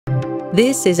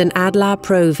This is an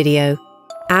AdlabPRO video.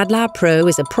 AdlabPRO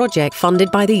is a project funded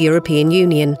by the European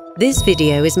Union. This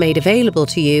video is made available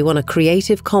to you on a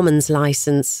Creative Commons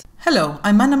license. Hello,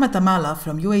 I'm Anna Matamala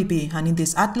from UAB, and in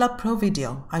this AdlabPRO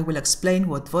video, I will explain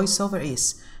what VoiceOver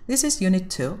is. This is Unit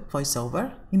 2,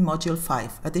 VoiceOver, in Module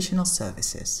 5, Additional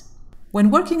Services. When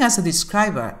working as a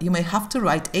describer, you may have to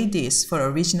write ADs for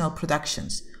original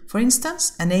productions. For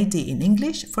instance, an AD in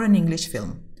English for an English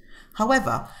film.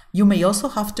 However, you may also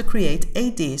have to create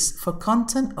ADs for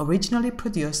content originally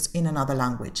produced in another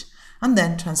language, and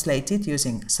then translate it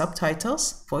using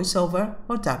subtitles, voiceover,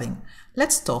 or dubbing.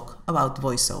 Let's talk about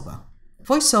VoiceOver.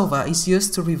 VoiceOver is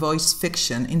used to revoice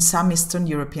fiction in some Eastern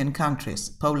European countries,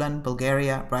 Poland,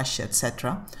 Bulgaria, Russia,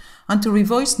 etc., and to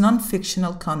revoice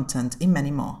non-fictional content in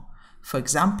many more. For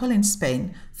example, in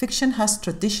Spain, fiction has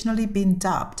traditionally been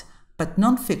dubbed, but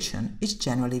non-fiction is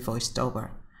generally voiced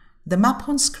over. The map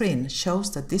on screen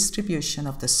shows the distribution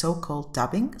of the so-called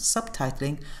dubbing,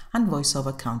 subtitling, and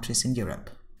voiceover countries in Europe.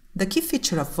 The key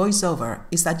feature of voiceover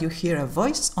is that you hear a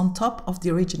voice on top of the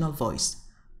original voice.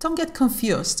 Don't get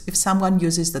confused if someone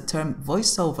uses the term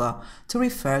voiceover to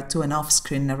refer to an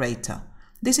off-screen narrator.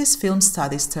 This is film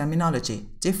studies terminology,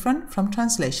 different from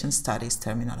translation studies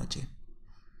terminology.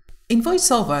 In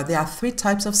voiceover, there are three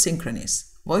types of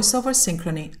synchronies: voiceover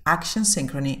synchrony, action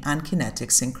synchrony, and kinetic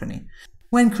synchrony.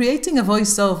 When creating a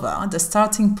voiceover, the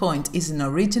starting point is an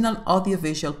original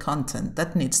audiovisual content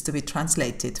that needs to be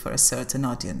translated for a certain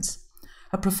audience.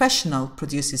 A professional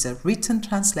produces a written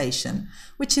translation,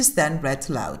 which is then read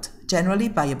aloud, generally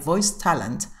by a voice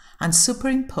talent, and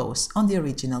superimposed on the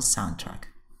original soundtrack.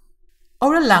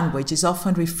 Oral language is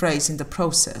often rephrased in the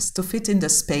process to fit in the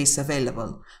space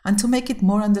available and to make it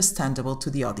more understandable to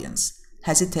the audience.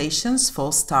 Hesitations,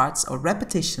 false starts, or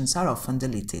repetitions are often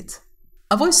deleted.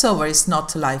 A voiceover is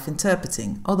not live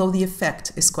interpreting, although the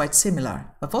effect is quite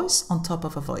similar, a voice on top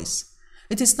of a voice.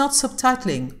 It is not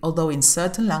subtitling, although in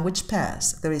certain language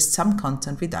pairs there is some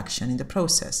content reduction in the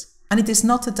process. And it is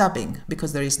not a dubbing,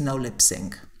 because there is no lip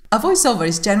sync. A voiceover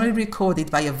is generally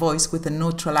recorded by a voice with a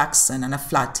neutral accent and a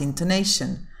flat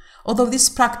intonation, although this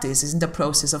practice is in the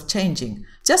process of changing.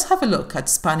 Just have a look at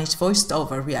Spanish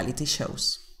voiced-over reality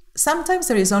shows. Sometimes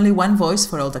there is only one voice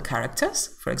for all the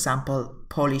characters, for example,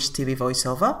 Polish TV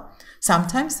voiceover.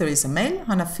 Sometimes there is a male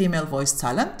and a female voice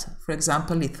talent, for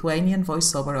example, Lithuanian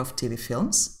voiceover of TV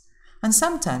films. And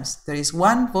sometimes there is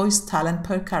one voice talent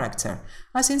per character,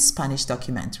 as in Spanish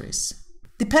documentaries.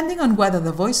 Depending on whether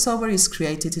the voiceover is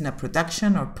created in a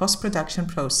production or post-production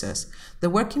process, the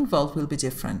work involved will be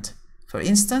different. For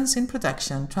instance, in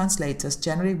production, translators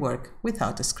generally work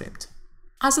without a script.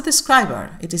 As a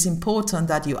describer, it is important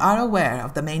that you are aware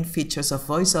of the main features of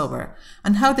voiceover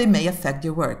and how they may affect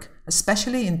your work,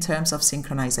 especially in terms of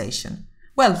synchronization.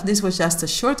 Well, this was just a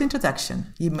short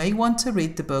introduction. You may want to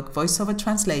read the book Voiceover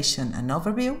Translation and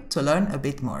Overview to learn a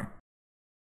bit more.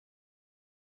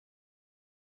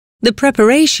 The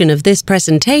preparation of this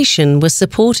presentation was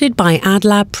supported by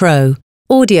AdlabPRO,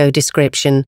 Audio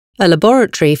Description, a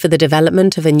laboratory for the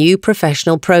development of a new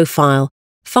professional profile,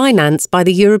 financed by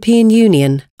the European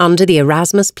Union under the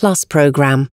Erasmus Plus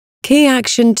programme. Key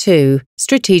Action 2,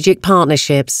 Strategic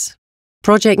Partnerships.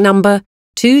 Project number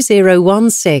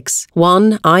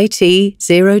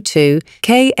 20161IT02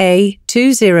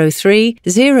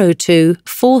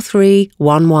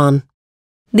 KA203024311.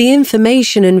 The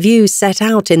information and views set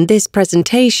out in this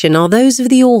presentation are those of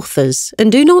the authors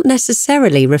and do not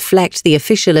necessarily reflect the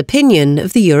official opinion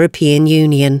of the European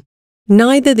Union.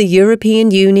 Neither the European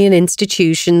Union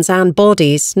institutions and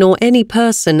bodies nor any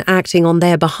person acting on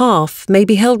their behalf may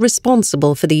be held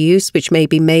responsible for the use which may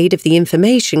be made of the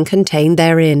information contained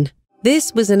therein.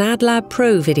 This was an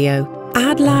AdlabPRO video.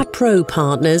 AdlabPRO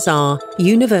partners are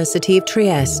University of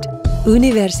Trieste,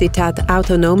 Universitat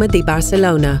Autonoma de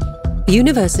Barcelona,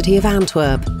 University of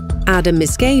Antwerp, Adam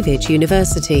Mickiewicz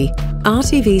University,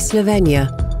 RTV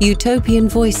Slovenia, Utopian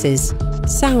Voices,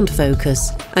 Sound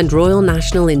Focus, and Royal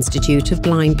National Institute of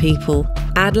Blind People.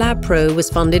 AdlabPRO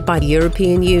was funded by the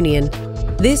European Union.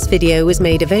 This video was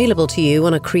made available to you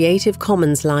on a Creative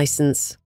Commons license.